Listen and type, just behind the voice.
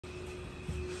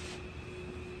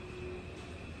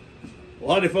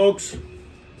Well, howdy folks,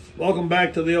 welcome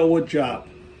back to the old wood shop.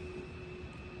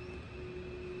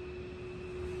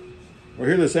 We're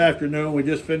here this afternoon. We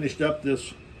just finished up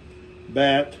this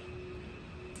bat,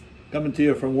 coming to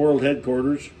you from world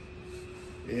headquarters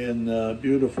in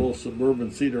beautiful suburban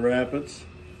Cedar Rapids.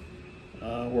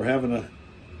 We're having a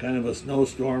kind of a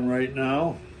snowstorm right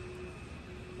now,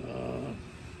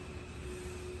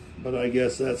 but I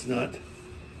guess that's not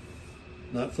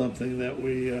something that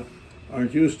we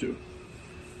aren't used to.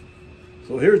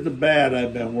 So here's the bat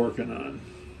I've been working on.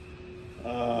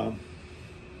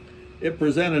 It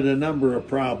presented a number of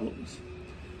problems.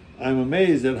 I'm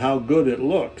amazed at how good it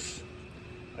looks.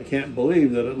 I can't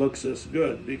believe that it looks this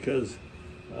good because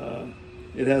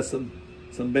it has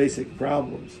some basic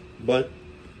problems. But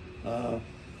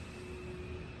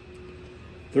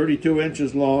 32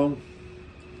 inches long,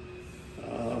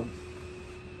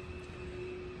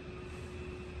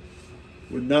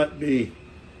 would not be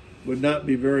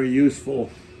very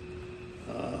useful.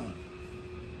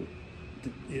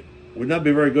 Would not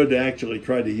be very good to actually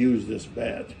try to use this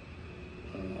bat.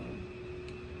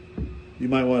 You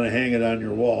might want to hang it on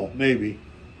your wall, maybe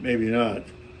not.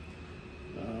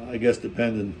 I guess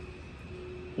depending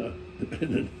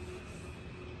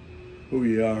who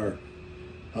you are,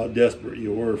 how desperate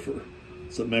you were for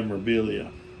some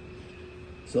memorabilia.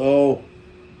 So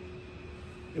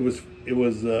it was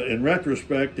in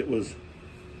retrospect, it was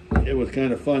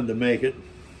kind of fun to make it.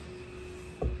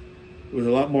 It was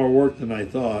a lot more work than I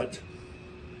thought.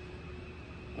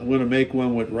 I'm going to make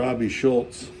one with Robbie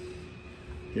Schultz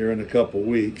here in a couple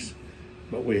weeks,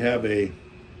 but we have a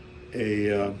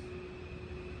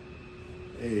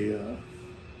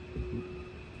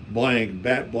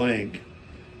bat blank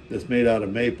that's made out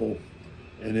of maple,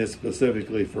 and it's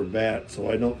specifically for bat, so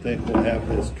I don't think we'll have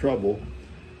this trouble.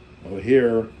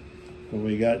 Here, when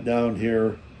we got down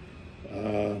here,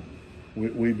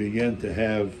 we began to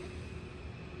have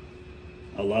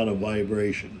a lot of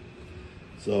vibration.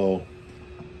 So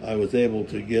I was able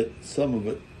to get some of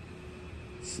it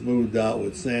smoothed out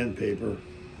with sandpaper,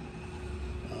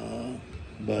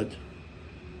 but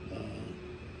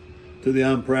to the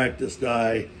unpracticed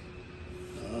eye,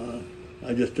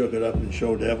 I just took it up and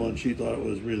showed Evelyn. She thought it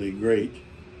was really great.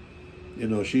 You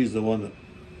know, she's the one that,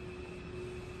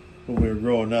 when we were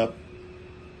growing up,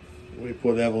 we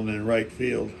put Evelyn in right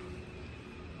field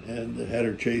and had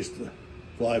her chase the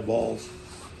fly balls.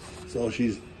 So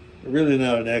she's really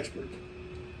not an expert.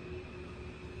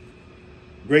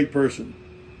 Great person,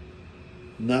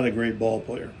 not a great ball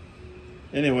player.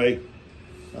 Anyway,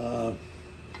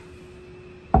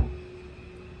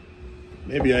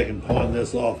 maybe I can pawn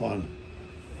this off on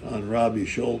Robbie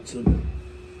Schultz and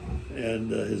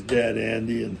his dad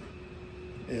Andy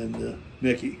and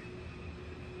Mickey.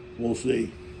 We'll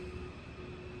see.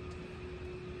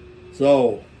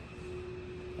 So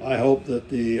I hope that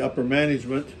the upper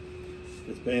management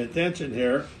is paying attention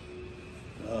here.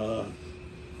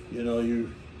 You know,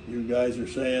 you guys are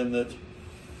saying that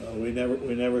we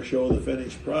never show the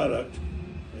finished product,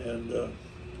 and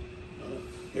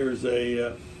here's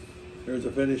a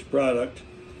finished product.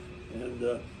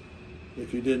 And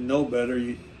if you didn't know better,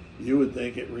 you would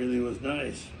think it really was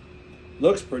nice.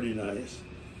 Looks pretty nice.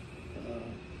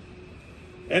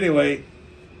 Anyway,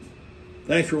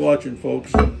 thanks for watching,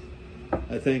 folks.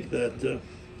 I think that's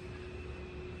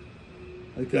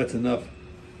enough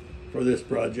for this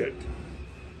project.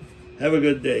 Have a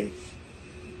good day.